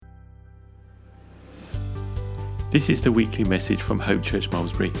This is the weekly message from Hope Church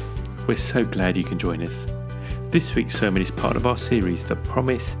Malmesbury. We're so glad you can join us. This week's sermon is part of our series, The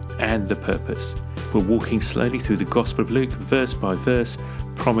Promise and the Purpose. We're walking slowly through the Gospel of Luke, verse by verse,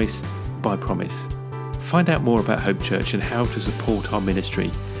 promise by promise. Find out more about Hope Church and how to support our ministry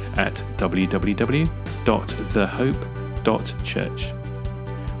at www.thehope.church.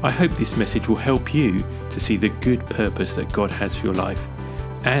 I hope this message will help you to see the good purpose that God has for your life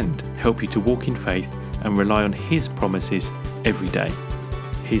and help you to walk in faith and rely on His promises every day.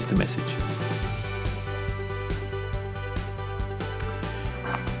 Here's the message.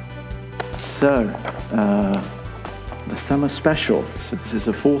 So, the summer special. So this is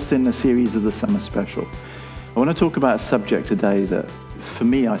the fourth in the series of the summer special. I want to talk about a subject today that, for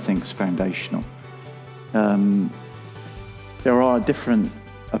me, I think is foundational. There are different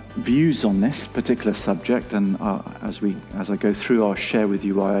views on this particular subject, and as I go through, I'll share with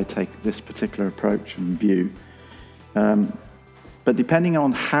you why I take this particular approach and view. But depending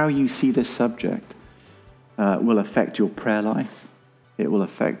on how you see this subject, will affect your prayer life. It will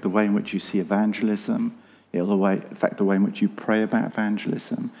affect the way in which you see evangelism. It will affect the way in which you pray about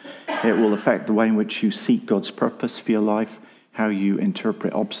evangelism. It will affect the way in which you seek God's purpose for your life, how you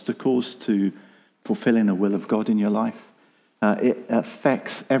interpret obstacles to fulfilling the will of God in your life. It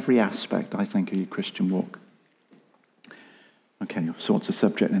affects every aspect, I think, of your Christian walk. Okay, so what's the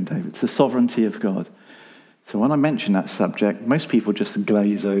subject then, David? It's the sovereignty of God. So when I mention that subject, most people just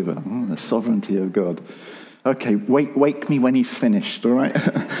glaze over. The sovereignty of God. Okay, wake me when he's finished, all right?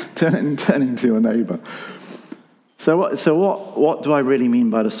 turn into your neighbour. So what do I really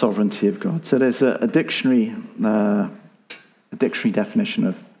mean by the sovereignty of God? So there's a dictionary definition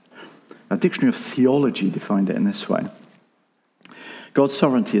of, a dictionary of theology defined it in this way. God's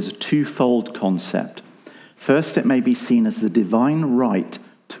sovereignty is a twofold concept. First, it may be seen as the divine right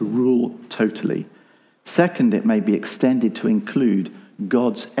to rule totally. Second, it may be extended to include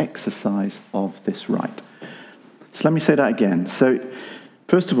God's exercise of this right. So let me say that again. So,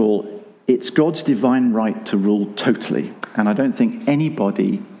 first of all, it's God's divine right to rule totally. And I don't think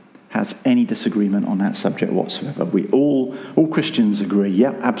anybody has any disagreement on that subject whatsoever. We all Christians agree,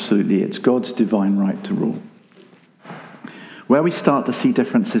 yep, absolutely, it's God's divine right to rule. Where we start to see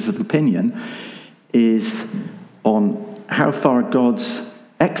differences of opinion is on how far God's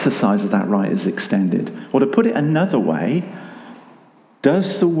exercise of that right is extended. Or to put it another way,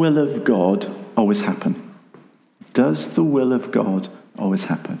 does the will of God always happen? Does the will of God always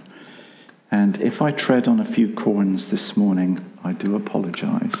happen? And if I tread on a few corns this morning, I do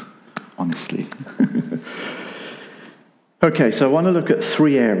apologize, honestly. Okay, so I want to look at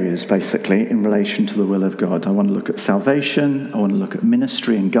three areas, basically, in relation to the will of God. I want to look at salvation, I want to look at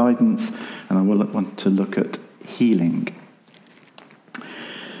ministry and guidance, and I want to look at healing.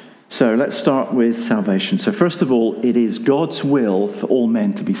 So let's start with salvation. So first of all, it is God's will for all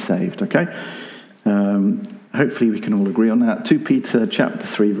men to be saved, okay? Hopefully we can all agree on that. 2 Peter chapter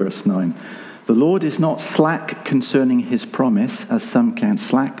 3, verse 9. The Lord is not slack concerning his promise, as some count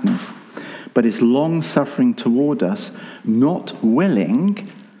slackness, but is long-suffering toward us, not willing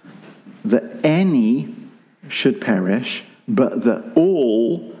that any should perish, but that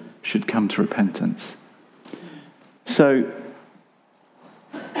all should come to repentance. So,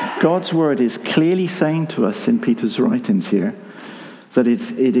 God's word is clearly saying to us in Peter's writings here that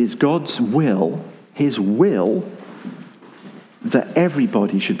it is God's will, his will, that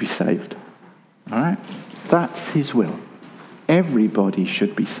everybody should be saved. All right? That's his will. Everybody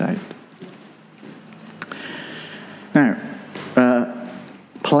should be saved. Now,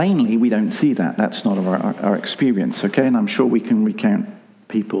 plainly, we don't see that. That's not our experience, okay? And I'm sure we can recount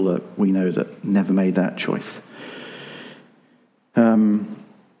people that we know that never made that choice.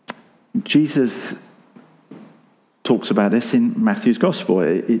 Jesus talks about this in Matthew's Gospel.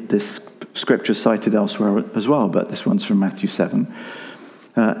 This scripture is cited elsewhere as well, but this one's from Matthew 7.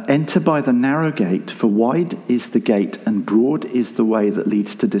 Enter by the narrow gate, for wide is the gate and broad is the way that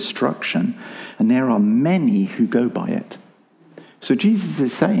leads to destruction, and there are many who go by it. So Jesus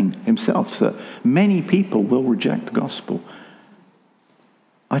is saying himself that many people will reject the gospel.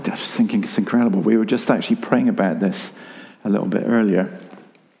 I was thinking it's incredible. We were just actually praying about this a little bit earlier.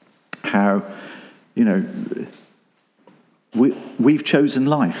 How, we've chosen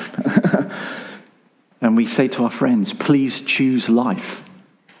life. And we say to our friends, please choose life.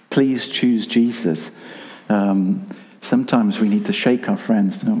 Please choose Jesus. Sometimes we need to shake our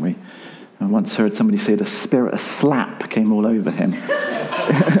friends, don't we? I once heard somebody say the spirit of slap came all over him. He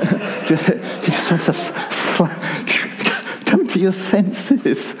just wants to slap. Come to your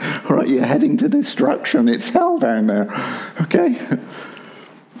senses. All right, you're heading to destruction. It's hell down there. Okay?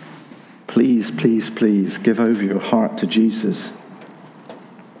 Please, please, please give over your heart to Jesus.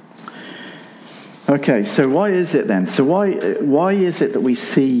 Okay, so why is it then? So why is it that we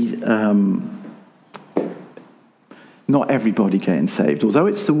see not everybody getting saved? Although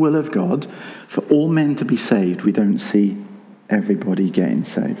it's the will of God for all men to be saved, we don't see everybody getting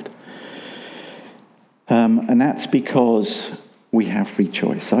saved. And that's because we have free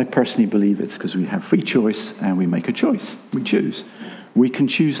choice. I personally believe it's because we have free choice and we make a choice. We choose. We can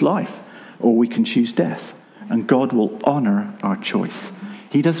choose life or we can choose death. And God will honor our choice.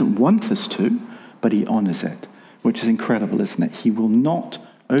 He doesn't want us to, but he honors it, which is incredible, isn't it? He will not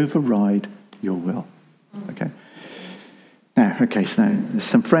override your will. Okay? Now, so now there's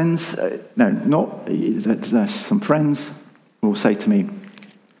some friends, there's some friends who will say to me,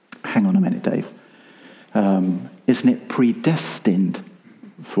 hang on a minute, Dave. Isn't it predestined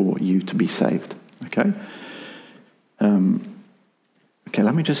for you to be saved? Okay? Okay,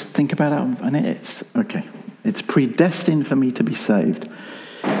 let me just think about that. And it is. Okay. It's predestined for me to be saved.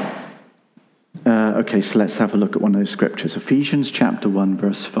 Okay, so let's have a look at one of those scriptures. Ephesians chapter 1,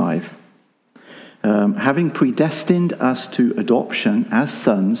 verse 5. Having predestined us to adoption as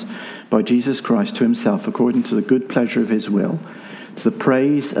sons by Jesus Christ to himself, according to the good pleasure of his will, to the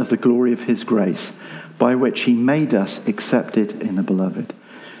praise of the glory of his grace, by which he made us accepted in the beloved.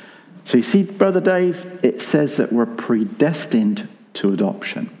 So you see, Brother Dave, it says that we're predestined to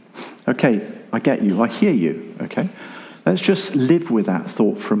adoption. Okay, I get you. I hear you. Okay, let's just live with that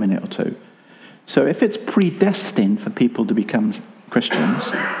thought for a minute or two. So if it's predestined for people to become Christians,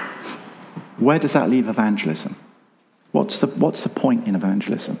 where does that leave evangelism? What's the point in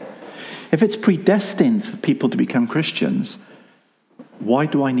evangelism? If it's predestined for people to become Christians, why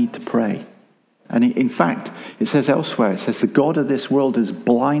do I need to pray? And in fact, it says elsewhere, it says the God of this world has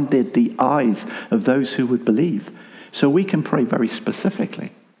blinded the eyes of those who would believe. So we can pray very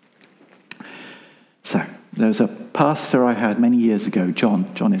specifically. So there was a pastor I had many years ago, John,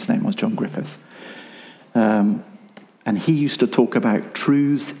 his name was John Griffiths. And he used to talk about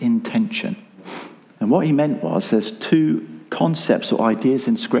truth's intention. And what he meant was there's two concepts or ideas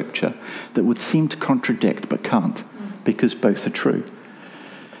in Scripture that would seem to contradict but can't, because both are true.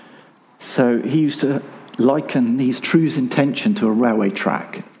 So he used to liken these truths' intention to a railway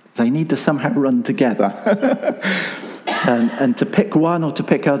track. They need to somehow run together. and to pick one or to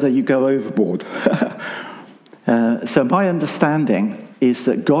pick other, you go overboard. So my understanding is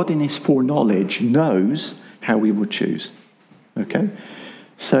that God in his foreknowledge knows how we will choose. Okay?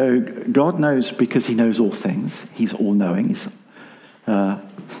 So God knows because he knows all things. He's all-knowing.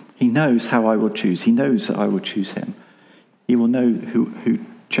 He knows how I will choose. He knows that I will choose him. He will know who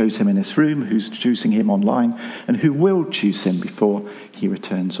chose him in this room, who's choosing him online, and who will choose him before he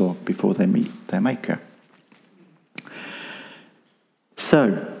returns or before they meet their maker.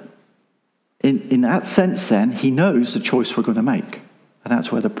 So, in that sense then, he knows the choice we're going to make. And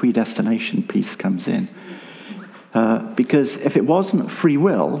that's where the predestination piece comes in. Because if it wasn't free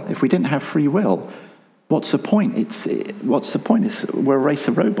will, if we didn't have free will, what's the point? What's the point? We're a race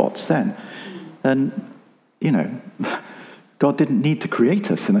of robots then. And, God didn't need to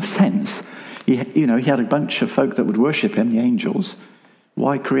create us in a sense. He had a bunch of folk that would worship him, the angels.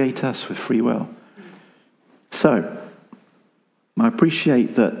 Why create us with free will? So, I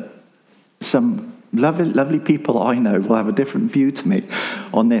appreciate that some lovely people I know will have a different view to me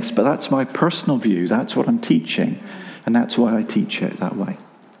on this, but that's my personal view. That's what I'm teaching, and that's why I teach it that way.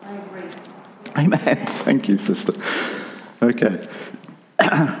 I agree. Amen. Thank you, sister. Okay.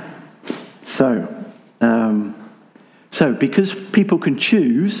 So because people can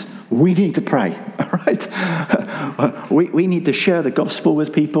choose, we need to pray, all right? We need to share the gospel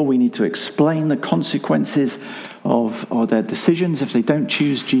with people. We need to explain the consequences of their decisions if they don't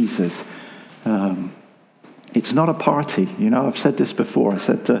choose Jesus. It's not a party. I've said this before. I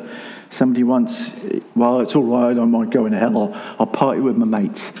said to somebody once, well, it's all right, I might go in hell. I'll party with my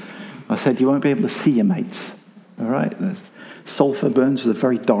mates. I said, you won't be able to see your mates, all right? Sulfur burns with a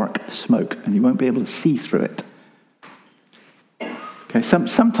very dark smoke, and you won't be able to see through it. Okay,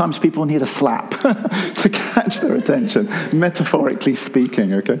 sometimes people need a slap to catch their attention, metaphorically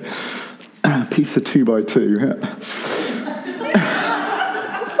speaking, okay? A piece of 2x2.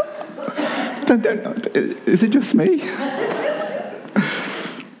 Is it just me?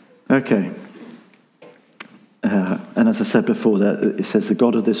 Okay. And as I said before, it says the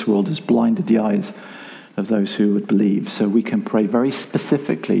God of this world has blinded the eyes of those who would believe. So we can pray very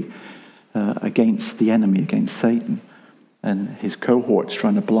specifically against the enemy, against Satan and his cohorts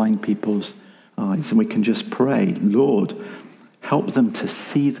trying to blind people's eyes. And we can just pray, Lord, help them to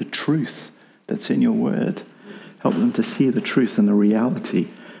see the truth that's in your word. Help them to see the truth and the reality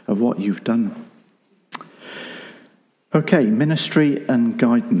of what you've done. Okay, ministry and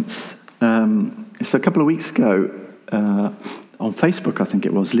guidance. So a couple of weeks ago, on Facebook, I think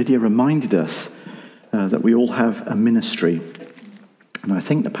it was, Lydia reminded us that we all have a ministry. And I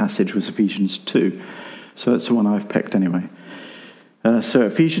think the passage was Ephesians 2. So that's the one I've picked anyway. So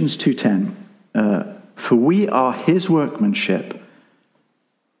Ephesians 2:10. For we are his workmanship.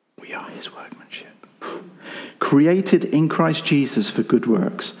 We are his workmanship. Created in Christ Jesus for good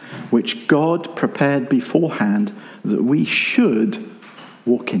works, which God prepared beforehand that we should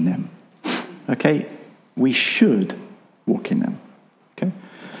walk in them. Okay? We should walk in them. Okay?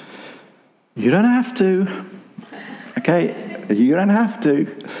 You don't have to. Okay? You don't have to,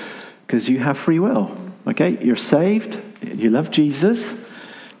 because you have free will. Okay? You're saved. You love Jesus.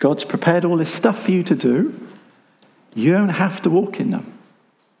 God's prepared all this stuff for you to do. You don't have to walk in them.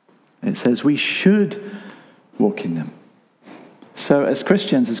 It says we should walk in them. So as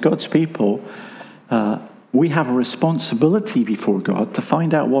Christians, as God's people, we have a responsibility before God to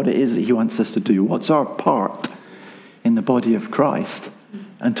find out what it is that he wants us to do. What's our part in the body of Christ?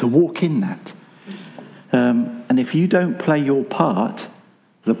 And to walk in that. And if you don't play your part,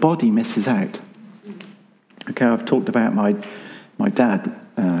 the body misses out. Okay, I've talked about my dad.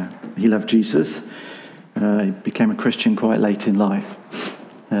 He loved Jesus. He became a Christian quite late in life.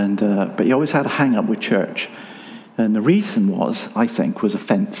 But he always had a hang-up with church. And the reason was, I think, was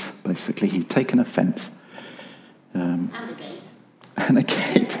offence, basically. He'd taken offence. And a gate. And a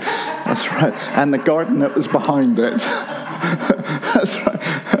gate. That's right. And the garden that was behind it. That's right.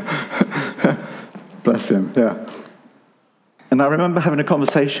 Bless him, yeah. And I remember having a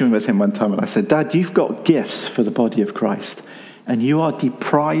conversation with him one time, and I said, Dad, you've got gifts for the body of Christ, and you are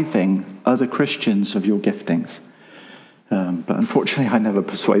depriving other Christians of your giftings. But unfortunately, I never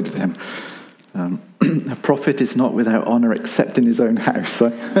persuaded him. A prophet is not without honour except in his own house.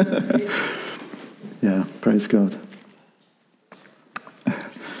 Right? Yeah, praise God.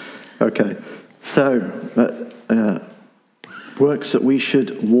 Okay, so works that we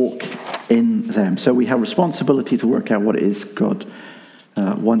should walk in them. So we have responsibility to work out what it is God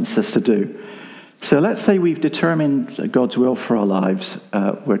wants us to do. So let's say we've determined God's will for our lives.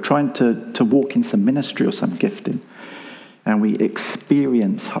 We're trying to walk in some ministry or some gifting, and we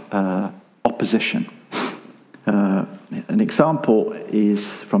experience opposition. An example is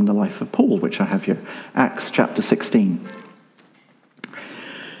from the life of Paul, which I have here, Acts chapter 16.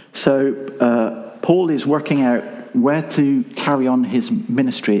 So Paul is working out where to carry on his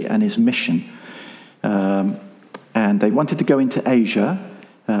ministry and his mission. And they wanted to go into Asia,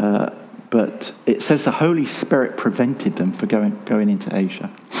 but it says the Holy Spirit prevented them from going into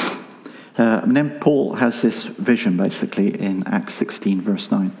Asia. And then Paul has this vision, basically, in Acts 16, verse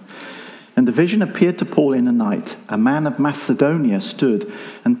 9. And the vision appeared to Paul in the night. A man of Macedonia stood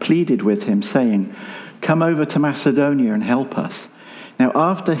and pleaded with him, saying, "Come over to Macedonia and help us." Now,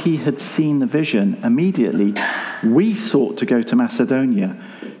 after he had seen the vision, immediately we sought to go to Macedonia,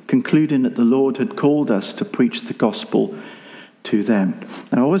 concluding that the Lord had called us to preach the gospel to them.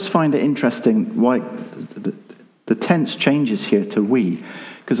 Now, I always find it interesting why the tense changes here to we,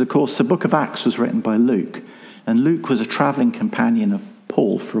 because, of course, the book of Acts was written by Luke, and Luke was a traveling companion of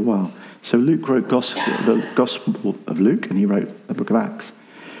Paul for a while. So Luke wrote the Gospel of Luke, and he wrote the book of Acts.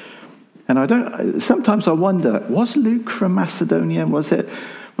 And sometimes I wonder, was Luke from Macedonia? Was it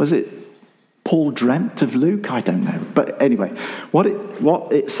Paul dreamt of Luke? I don't know. But anyway, what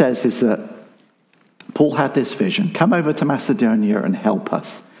it says is that Paul had this vision: come over to Macedonia and help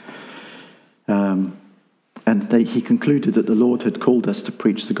us. And he concluded that the Lord had called us to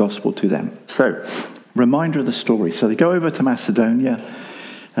preach the gospel to them. So, reminder of the story. So they go over to Macedonia,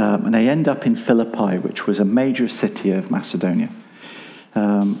 and they end up in Philippi, which was a major city of Macedonia.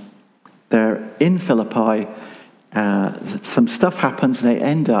 They're in Philippi, some stuff happens, and they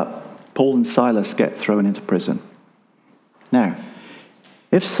end up, Paul and Silas get thrown into prison. Now,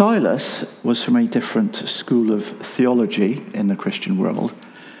 if Silas was from a different school of theology in the Christian world,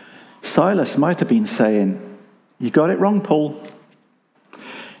 Silas might have been saying, "You got it wrong, Paul.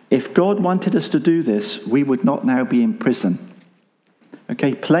 If God wanted us to do this, we would not now be in prison."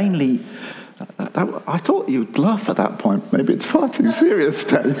 Okay, plainly, I thought you'd laugh at that point. Maybe it's far too serious,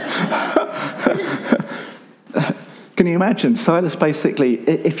 Dave. Can you imagine? Silas basically,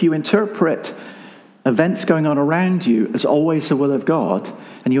 if you interpret events going on around you as always the will of God,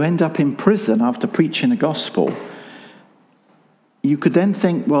 and you end up in prison after preaching the gospel, you could then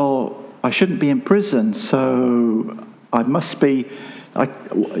think, well, I shouldn't be in prison, so I must be,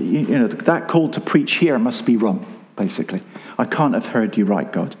 that call to preach here must be wrong, basically. I can't have heard you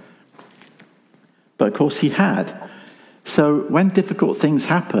right, God. But of course he had. So when difficult things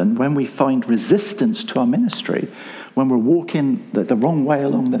happen, when we find resistance to our ministry, when we're walking the wrong way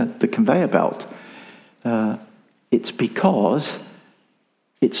along the conveyor belt, it's because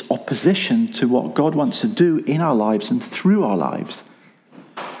it's opposition to what God wants to do in our lives and through our lives.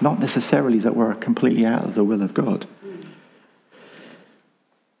 Not necessarily that we're completely out of the will of God.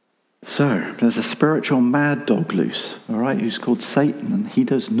 So, there's a spiritual mad dog loose, all right, who's called Satan, and he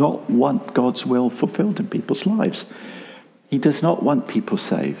does not want God's will fulfilled in people's lives. He does not want people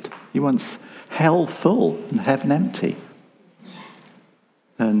saved. He wants hell full and heaven empty.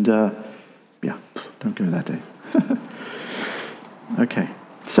 And, don't go there, Dave. Okay.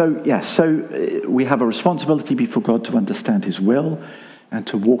 So we have a responsibility before God to understand his will and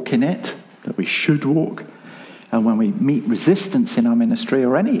to walk in it, that we should walk. And when we meet resistance in our ministry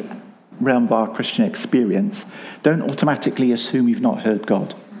or any realm of our Christian experience, don't automatically assume you've not heard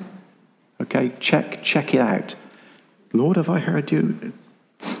God. Okay? Check it out. Lord, have I heard you?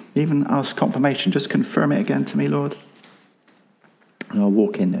 Even ask confirmation. Just confirm it again to me, Lord. And I'll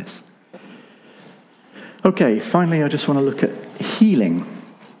walk in this. Okay, finally, I just want to look at healing.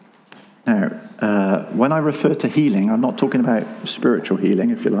 Now, when I refer to healing, I'm not talking about spiritual healing,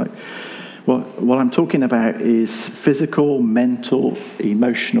 if you like. What I'm talking about is physical, mental,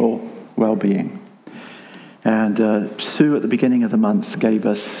 emotional well-being. And Sue, at the beginning of the month, gave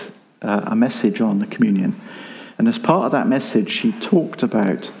us a message on the communion. And as part of that message, she talked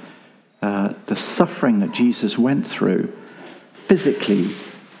about the suffering that Jesus went through physically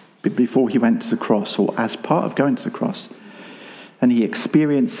before he went to the cross, or as part of going to the cross. And he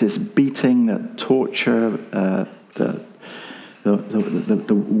experienced this beating, the torture, the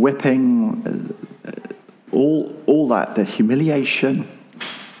whipping, all that, the humiliation.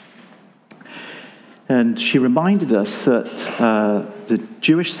 And she reminded us that the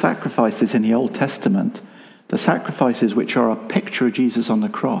Jewish sacrifices in the Old Testament, the sacrifices which are a picture of Jesus on the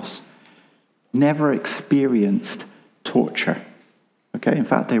cross, never experienced torture. Okay, in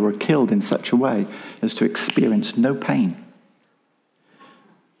fact, they were killed in such a way as to experience no pain.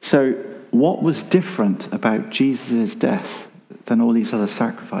 So, what was different about Jesus' death than all these other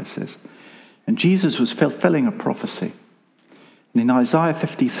sacrifices? And Jesus was fulfilling a prophecy. And in Isaiah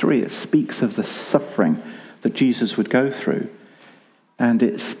 53, it speaks of the suffering that Jesus would go through. And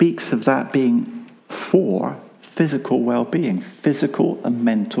it speaks of that being for physical well-being, physical and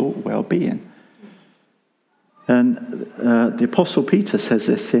mental well-being. And the Apostle Peter says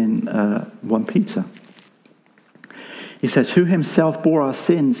this in 1 Peter. He says, who himself bore our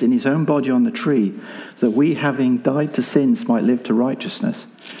sins in his own body on the tree, that we, having died to sins, might live to righteousness,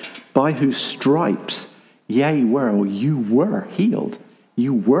 by whose stripes, you were healed.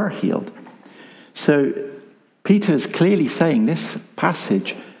 You were healed. So Peter is clearly saying this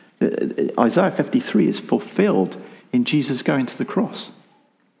passage, Isaiah 53, is fulfilled in Jesus going to the cross.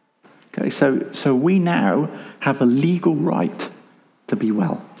 Okay, so we now have a legal right to be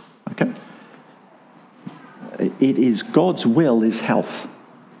well. Okay? It is God's will is health.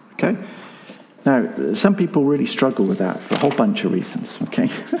 Okay? Now, some people really struggle with that for a whole bunch of reasons. Okay?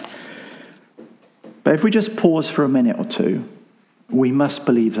 But if we just pause for a minute or two, we must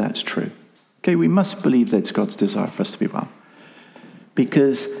believe that's true. Okay? We must believe that it's God's desire for us to be well.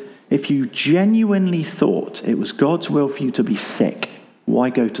 Because if you genuinely thought it was God's will for you to be sick,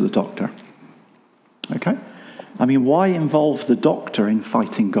 why go to the doctor? Okay? I mean, why involve the doctor in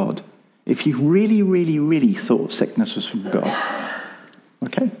fighting God? If you really, really, really thought sickness was from God.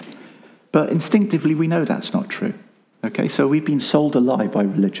 Okay? But instinctively, we know that's not true. Okay? So we've been sold a lie by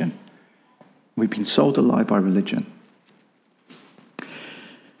religion. We've been sold a lie by religion.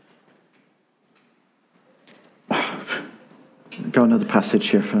 Got another passage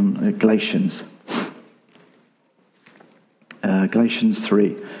here from Galatians. Galatians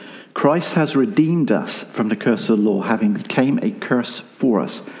 3. Christ has redeemed us from the curse of the law, having become a curse for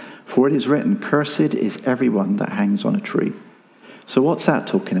us. For it is written, cursed is everyone that hangs on a tree. So what's that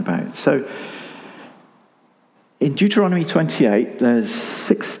talking about? So in Deuteronomy 28, there's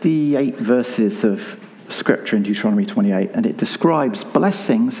 68 verses of scripture in Deuteronomy 28, and it describes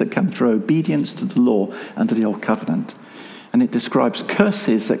blessings that come through obedience to the law under the Old Covenant. And it describes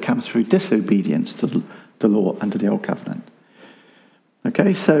curses that come through disobedience to the law under the Old Covenant.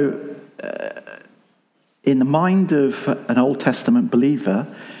 Okay, so in the mind of an Old Testament believer,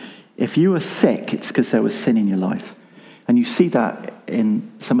 if you were sick, it's because there was sin in your life. And you see that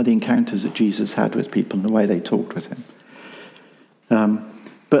in some of the encounters that Jesus had with people and the way they talked with him.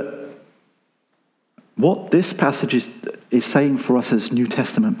 But what this passage is saying for us as New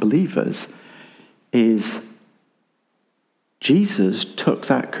Testament believers is Jesus took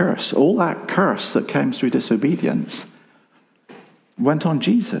that curse, all that curse that came through disobedience, went on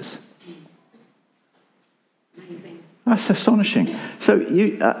Jesus. Amazing. That's astonishing. So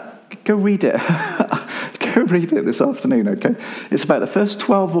you go read it. Go read it this afternoon, okay? It's about the first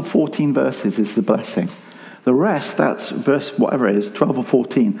 12 or 14 verses is the blessing. The rest, that's verse whatever it is, 12 or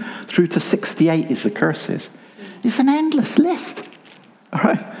 14, through to 68 is the curses. It's an endless list. All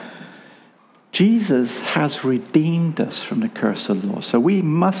right? Jesus has redeemed us from the curse of the law. So we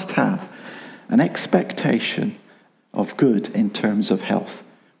must have an expectation of good in terms of health.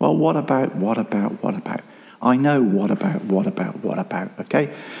 Well, what about? I know what about,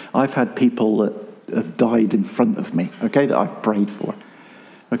 okay? I've had people that have died in front of me, okay, that I've prayed for,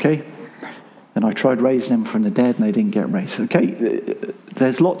 okay? And I tried raising them from the dead and they didn't get raised, okay?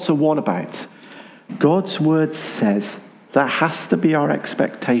 There's lots of what abouts. God's word says that has to be our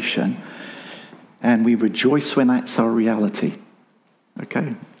expectation, and we rejoice when that's our reality,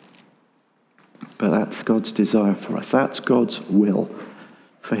 okay? But that's God's desire for us. That's God's will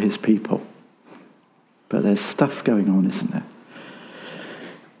for his people. But there's stuff going on, isn't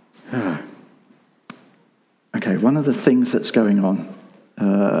there? Okay, one of the things that's going on,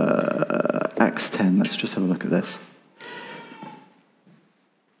 Acts 10, let's just have a look at this.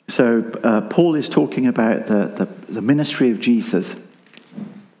 So Paul is talking about the ministry of Jesus.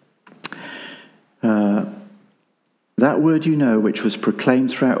 That word you know, which was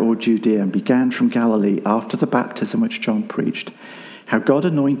proclaimed throughout all Judea and began from Galilee after the baptism which John preached, how God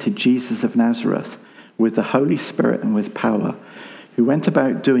anointed Jesus of Nazareth with the Holy Spirit and with power, who went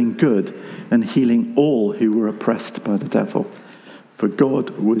about doing good and healing all who were oppressed by the devil, for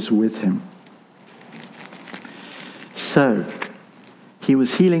God was with him. So, he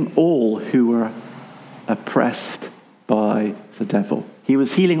was healing all who were oppressed by the devil. He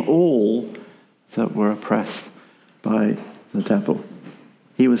was healing all that were oppressed by the devil.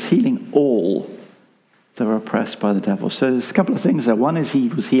 He was healing all that were oppressed by the devil. So there's a couple of things there. One is he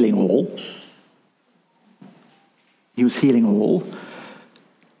was healing all. He was healing all.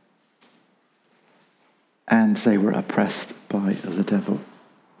 And they were oppressed by the devil.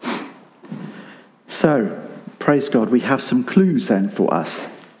 So, praise God, we have some clues then for us.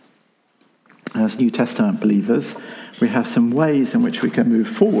 As New Testament believers, we have some ways in which we can move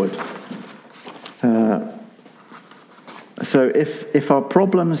forward. So if our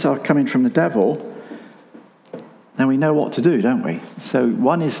problems are coming from the devil, then we know what to do, don't we? So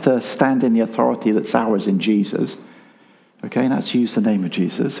one is to stand in the authority that's ours in Jesus. Okay, and that's use the name of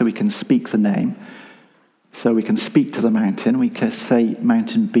Jesus, so we can speak the name. So we can speak to the mountain. We can say,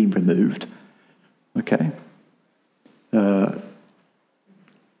 mountain, be removed. Okay?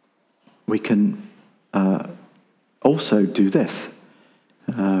 We can also do this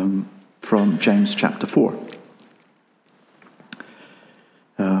from James chapter 4.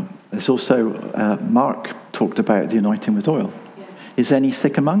 There's also, Mark talked about the anointing with oil. Yeah. Is any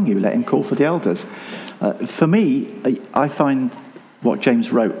sick among you? Let him call for the elders. For me, I find what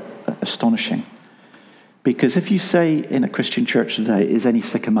James wrote astonishing. Because if you say in a Christian church today, is any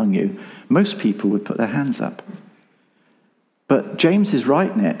sick among you? Most people would put their hands up. But James is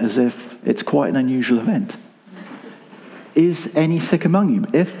writing it as if it's quite an unusual event. Is any sick among you?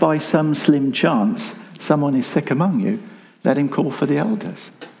 If by some slim chance someone is sick among you, let him call for the elders.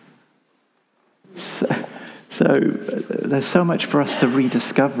 So there's so much for us to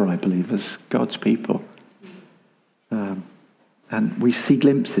rediscover, I believe, as God's people. And we see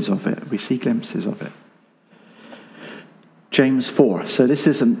glimpses of it. James 4. So this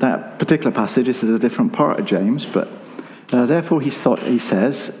isn't that particular passage. This is a different part of James. But therefore, he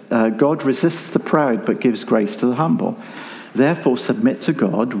says, God resists the proud but gives grace to the humble. Therefore, submit to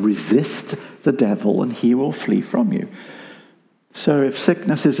God, resist the devil, and he will flee from you. So if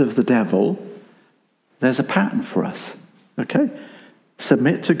sickness is of the devil, there's a pattern for us. Okay?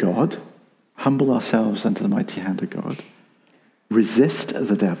 Submit to God, humble ourselves under the mighty hand of God, resist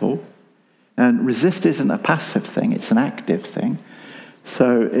the devil. And resist isn't a passive thing, it's an active thing.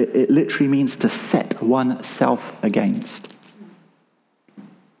 So it literally means to set oneself against.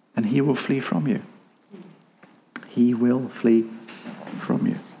 And he will flee from you. He will flee from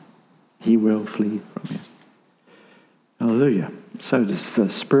you. He will flee from you. Hallelujah. So does the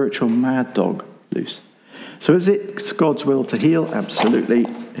spiritual mad dog loose. So is it God's will to heal? Absolutely,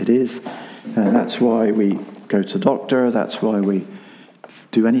 it is. And that's why we go to the doctor. That's why we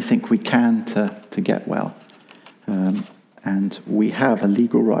do anything we can to get well. And we have a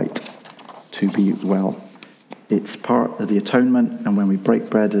legal right to be well. It's part of the atonement, and when we break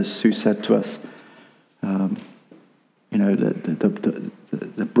bread, as Sue said to us,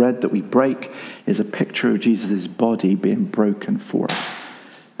 the bread that we break is a picture of Jesus' body being broken for us.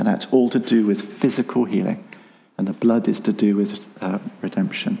 And that's all to do with physical healing. And the blood is to do with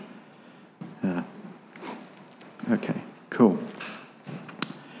redemption. Okay, cool.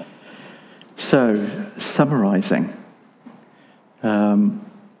 So, summarizing.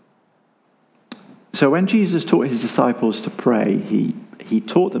 So when Jesus taught his disciples to pray, he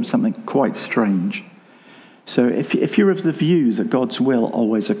taught them something quite strange. So if you're of the view that God's will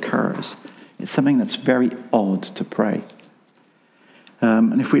always occurs, it's something that's very odd to pray.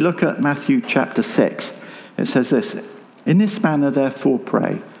 And if we look at Matthew chapter 6, it says this: "In this manner therefore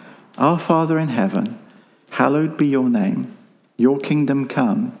pray, Our Father in heaven, hallowed be your name, your kingdom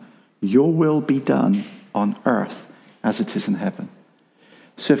come, your will be done on earth as it is in heaven."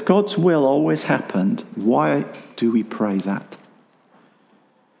 So if God's will always happened, why do we pray that?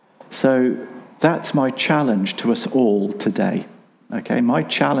 So that's my challenge to us all today. Okay, my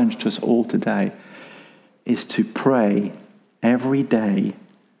challenge to us all today is to pray every day,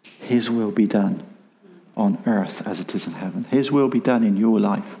 His will be done on earth as it is in heaven. His will be done in your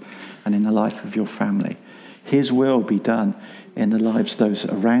life and in the life of your family. His will be done in the lives of those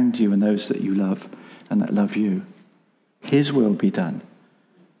around you and those that you love and that love you. His will be done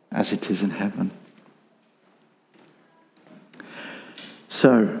as it is in heaven.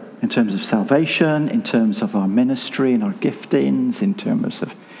 So, in terms of salvation, in terms of our ministry and our giftings, in terms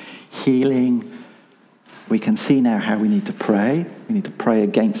of healing, we can see now how we need to pray. We need to pray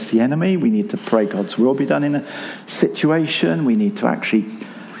against the enemy. We need to pray God's will be done in a situation. We need to actually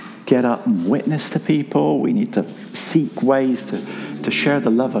get up and witness to people. We need to seek ways to share the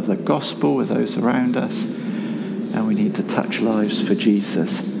love of the gospel with those around us. And we need to touch lives for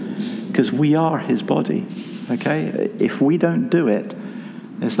Jesus. Because we are his body, okay? If we don't do it,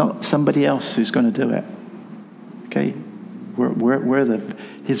 there's not somebody else who's going to do it, okay? We're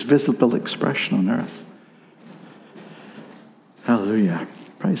his visible expression on earth. Hallelujah.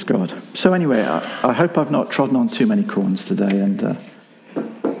 Praise God. So anyway, I hope I've not trodden on too many corns today and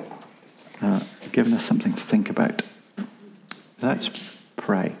given us something to think about. Let's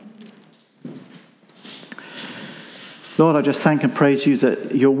pray. Lord, I just thank and praise you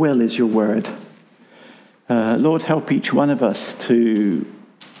that your will is your word. Lord, help each one of us to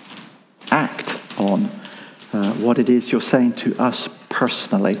act on what it is you're saying to us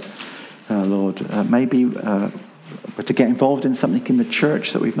personally. Lord, maybe we're to get involved in something in the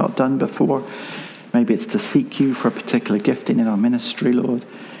church that we've not done before. Maybe it's to seek you for a particular gifting in our ministry, Lord.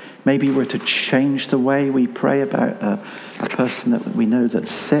 Maybe we're to change the way we pray about a person that we know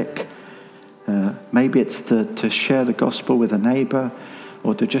that's sick. Maybe it's to share the gospel with a neighbour,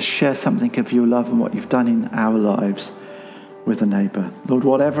 or to just share something of your love and what you've done in our lives with a neighbour. Lord,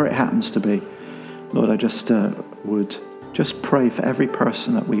 whatever it happens to be, Lord, I just would just pray for every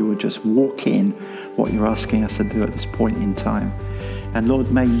person that we would just walk in what you're asking us to do at this point in time. And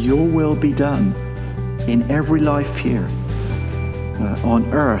Lord, may your will be done in every life here,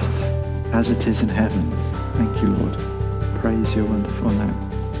 on earth as it is in heaven. Thank you, Lord. Praise your wonderful name.